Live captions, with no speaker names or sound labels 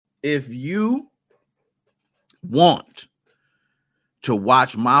if you want to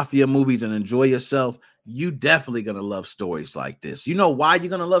watch mafia movies and enjoy yourself, you definitely going to love stories like this. You know why you're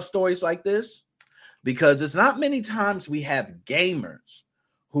going to love stories like this? Because it's not many times we have gamers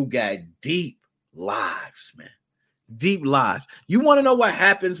who got deep lives, man. Deep lives. You want to know what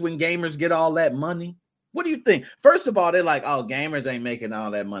happens when gamers get all that money? What do you think? First of all, they're like, oh, gamers ain't making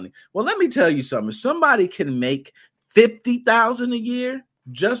all that money. Well, let me tell you something. If somebody can make $50,000 a year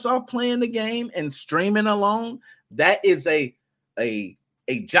just off playing the game and streaming alone, that is a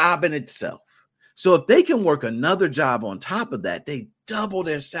job in itself. So if they can work another job on top of that, they double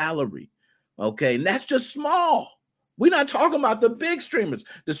their salary. Okay, and that's just small. We're not talking about the big streamers,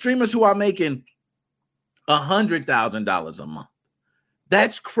 the streamers who are making $100,000 a month.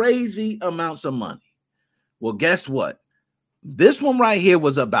 That's crazy amounts of money. Well, guess what? This one right here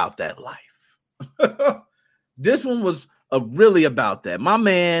was about that life. This one was really about that. My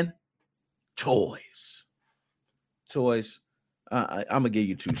man, Toys. I'm going to give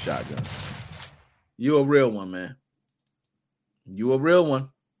you 2 shotguns. You a real one, man. You a real one.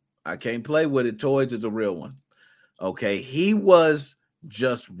 I can't play with it. Toys is a real one. Okay, he was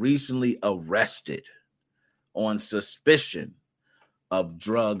just recently arrested on suspicion of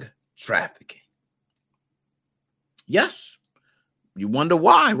drug trafficking. Yes. You wonder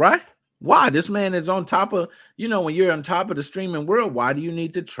why, right? Why? This man is on top of, when you're on top of the streaming world, why do you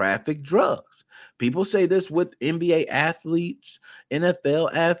need to traffic drugs? People say this with NBA athletes,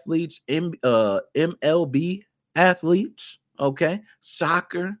 NFL athletes, MLB athletes, okay?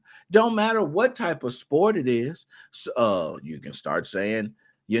 Soccer. Don't matter what type of sport it is. You can start saying,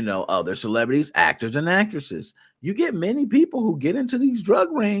 other celebrities, actors, and actresses. You get many people who get into these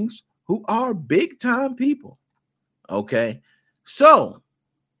drug rings who are big time people. Okay. So,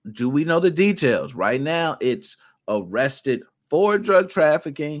 do we know the details? Right now, it's arrested for drug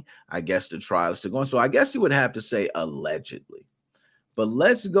trafficking. I guess the trial is still going. So, I guess you would have to say allegedly. But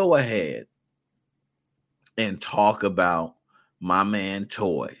let's go ahead and talk about my man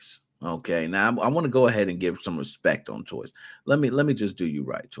Toys. Okay, now I want to go ahead and give some respect on Toys. Let me just do you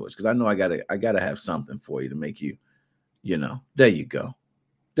right, Toys, because I know I gotta have something for you to make you, there you go.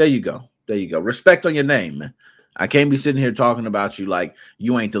 Respect on your name, man. I can't be sitting here talking about you like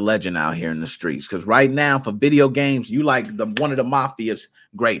you ain't the legend out here in the streets. Because right now, for video games, you like one of the mafia's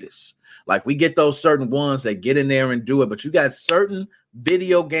greatest. Like, we get those certain ones that get in there and do it, but you got certain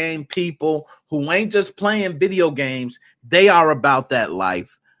video game people who ain't just playing video games. They are about that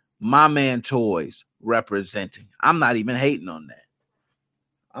life. My man Toys representing. I'm not even hating on that.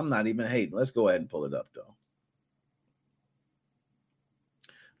 Let's go ahead and pull it up, though.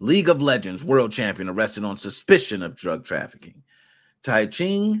 League of Legends world champion arrested on suspicion of drug trafficking.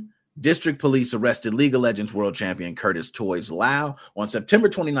 Taichung District Police arrested League of Legends world champion Curtis Toys Lau on September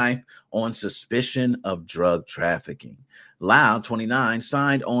 29th on suspicion of drug trafficking. Lau, 29,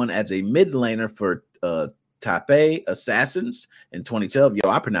 signed on as a mid laner for Taipei Assassins in 2012. Yo,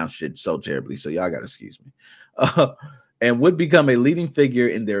 I pronounce shit so terribly, so y'all gotta excuse me. And would become a leading figure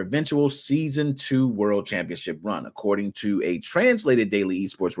in their eventual Season 2 World Championship run. According to a translated Daily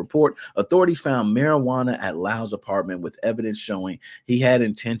Esports report, authorities found marijuana at Lau's apartment with evidence showing he had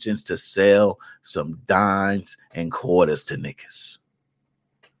intentions to sell some dimes and quarters to niggas.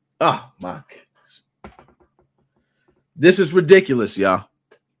 Oh, my goodness. This is ridiculous, y'all.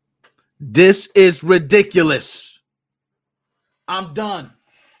 This is ridiculous. I'm done.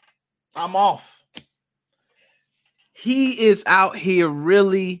 I'm off. He is out here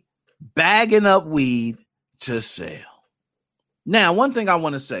really bagging up weed to sell. Now, one thing I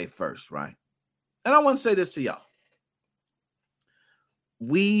want to say first, right? And I want to say this to y'all.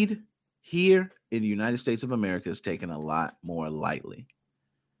 Weed here in the United States of America is taken a lot more lightly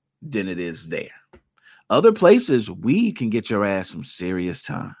than it is there. Other places, weed can get your ass some serious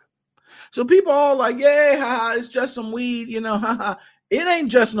time. So people are like, yeah, haha, it's just some weed, haha. It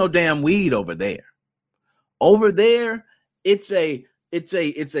ain't just no damn weed over there. Over there, it's a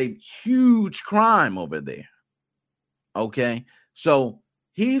huge crime over there. Okay, so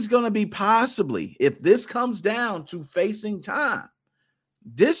he's gonna be possibly, if this comes down to facing time,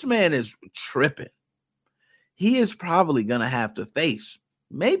 this man is tripping. He is probably gonna have to face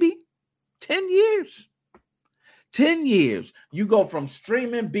maybe 10 years. 10 years. You go from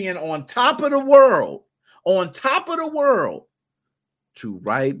streaming, being on top of the world, to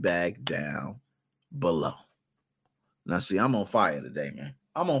right back down below. Now, see, I'm on fire today, man.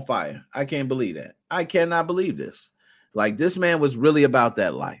 I'm on fire. I can't believe that. I cannot believe this. Like, this man was really about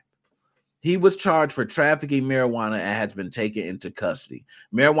that life. He was charged for trafficking marijuana and has been taken into custody.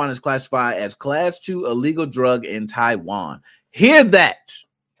 Marijuana is classified as Class 2 illegal drug in Taiwan. Hear that.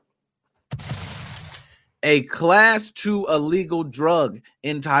 A class 2 illegal drug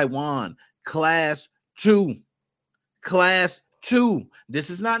in Taiwan. Class 2. Class 2. This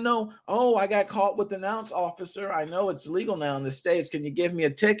is not I got caught with an ounce, officer. I know it's legal now in the States. Can you give me a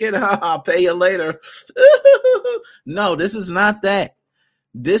ticket? I'll pay you later. No, this is not that.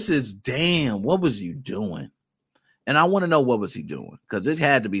 This is, damn, what was you doing? And I want to know what was he doing, because it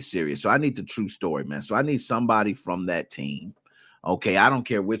had to be serious. So I need the true story, man. So I need somebody from that team. Okay, I don't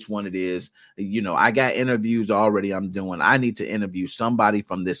care which one it is. I got interviews already I'm doing. I need to interview somebody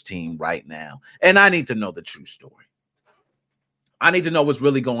from this team right now. And I need to know the true story. I need to know what's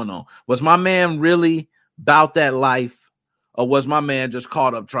really going on. Was my man really about that life, or was my man just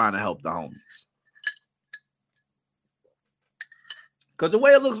caught up trying to help the homies? Because the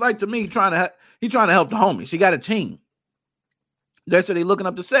way it looks like to me, he's trying to help the homies. He got a team. They said he's looking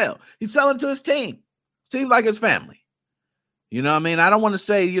up to sell. He's selling to his team. Seems like his family. You know what I mean? I don't want to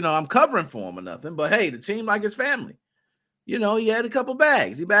say, I'm covering for him or nothing, but hey, the team like his family. He had a couple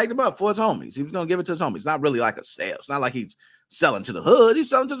bags. He bagged them up for his homies. He was going to give it to his homies. It's not really like a sale. It's not like he's selling to the hood. He's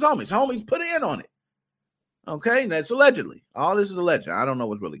selling to his homies. Homies put in on it. Okay, that's allegedly. All this is alleged. I don't know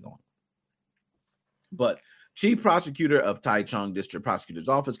what's really going on. But Chief Prosecutor of Taichung District Prosecutor's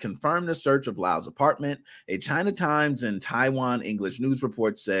Office confirmed the search of Lau's apartment. A China Times and Taiwan English news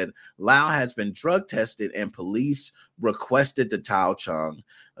report said Lau has been drug tested and police requested the Taichung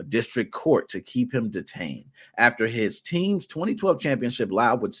District Court to keep him detained. After his team's 2012 championship,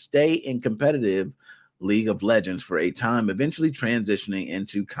 Lau would stay in competitive League of Legends for a time, eventually transitioning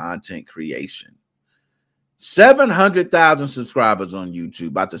into content creation. 700,000 subscribers on YouTube,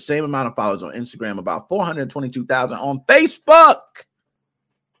 about the same amount of followers on Instagram, about 422,000 on Facebook.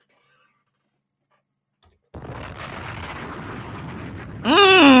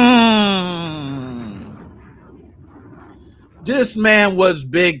 This man was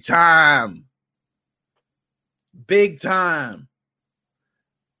big time. Big time.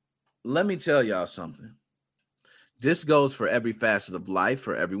 Let me tell y'all something. This goes for every facet of life,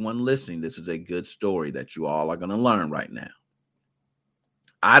 for everyone listening. This is a good story that you all are going to learn right now.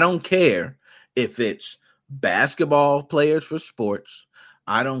 I don't care if it's basketball players for sports.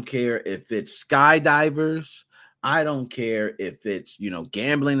 I don't care if it's skydivers. I don't care if it's,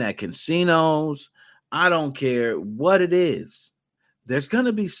 gambling at casinos. I don't care what it is. There's going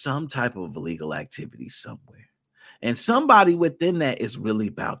to be some type of illegal activity somewhere. And somebody within that is really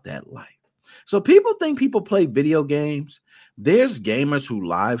about that life. So people think people play video games. There's gamers who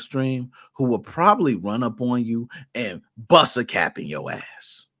live stream who will probably run up on you and bust a cap in your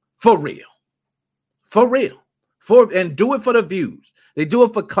ass. For real. For real. And do it for the views. They do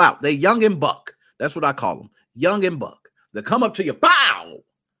it for clout. They young and buck. That's what I call them. Young and buck. They come up to you, bow,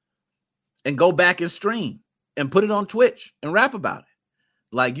 and go back and stream and put it on Twitch and rap about it.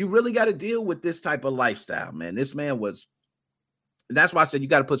 Like, you really got to deal with this type of lifestyle, man. This man was... That's why I said you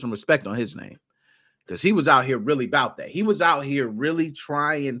got to put some respect on his name, because he was out here really about that. He was out here really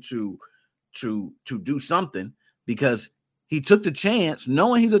trying to do something, because he took the chance,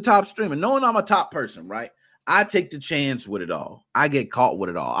 knowing he's a top streamer, knowing I'm a top person, right? I take the chance with it all. I get caught with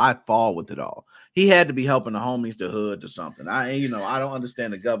it all. I fall with it all. He had to be helping the homies, the hood, or something. I don't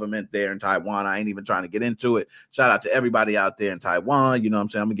understand the government there in Taiwan. I ain't even trying to get into it. Shout out to everybody out there in Taiwan. You know what I'm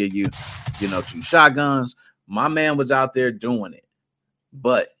saying? I'm gonna give you, 2 shotguns. My man was out there doing it.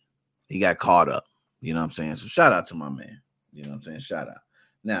 But he got caught up. You know what I'm saying? So shout out to my man. You know what I'm saying? Shout out.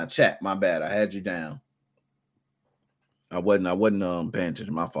 Now, chat, my bad. I had you down. I wasn't paying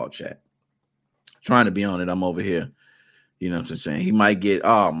attention. My fault, chat. Trying to be on it. I'm over here. You know what I'm saying? He might get,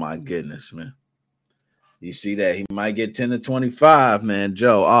 oh my goodness, man. You see that? He might get 10 to 25, man.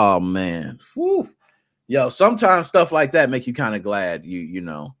 Joe, oh man. Whew. Yo, sometimes stuff like that make you kind of glad, you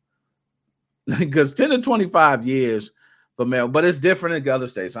know. Because 10 to 25 years, but it's different in other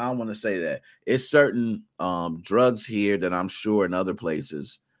states. I don't want to say that. It's certain drugs here that I'm sure in other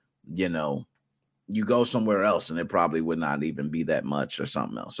places, you go somewhere else and it probably would not even be that much or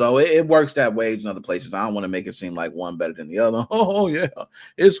something else. So it works that way in other places. I don't want to make it seem like one better than the other. Oh, yeah.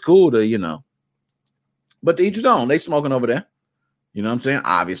 It's cool to, but to each his own. They smoking over there. You know what I'm saying?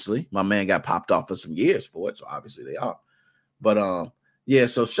 Obviously, my man got popped off for some years for it. So obviously they are. But yeah,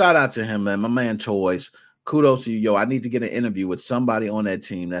 so shout out to him, man. My man Toys. Kudos to you. Yo, I need to get an interview with somebody on that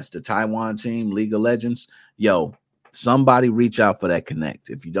team. That's the Taiwan team, League of Legends. Yo, somebody reach out for that connect.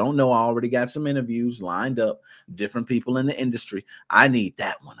 If you don't know, I already got some interviews lined up, different people in the industry. I need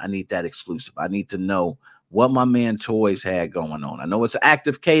that one. I need that exclusive. I need to know what my man Toys had going on. I know it's an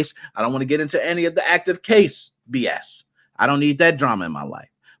active case. I don't want to get into any of the active case BS. I don't need that drama in my life.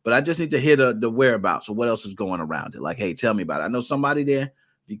 But I just need to hear the whereabouts. So what else is going around it? Like, hey, tell me about it. I know somebody there.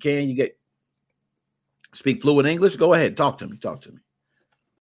 If you can, you get Speak fluent English? Go ahead. Talk to me. Talk to me.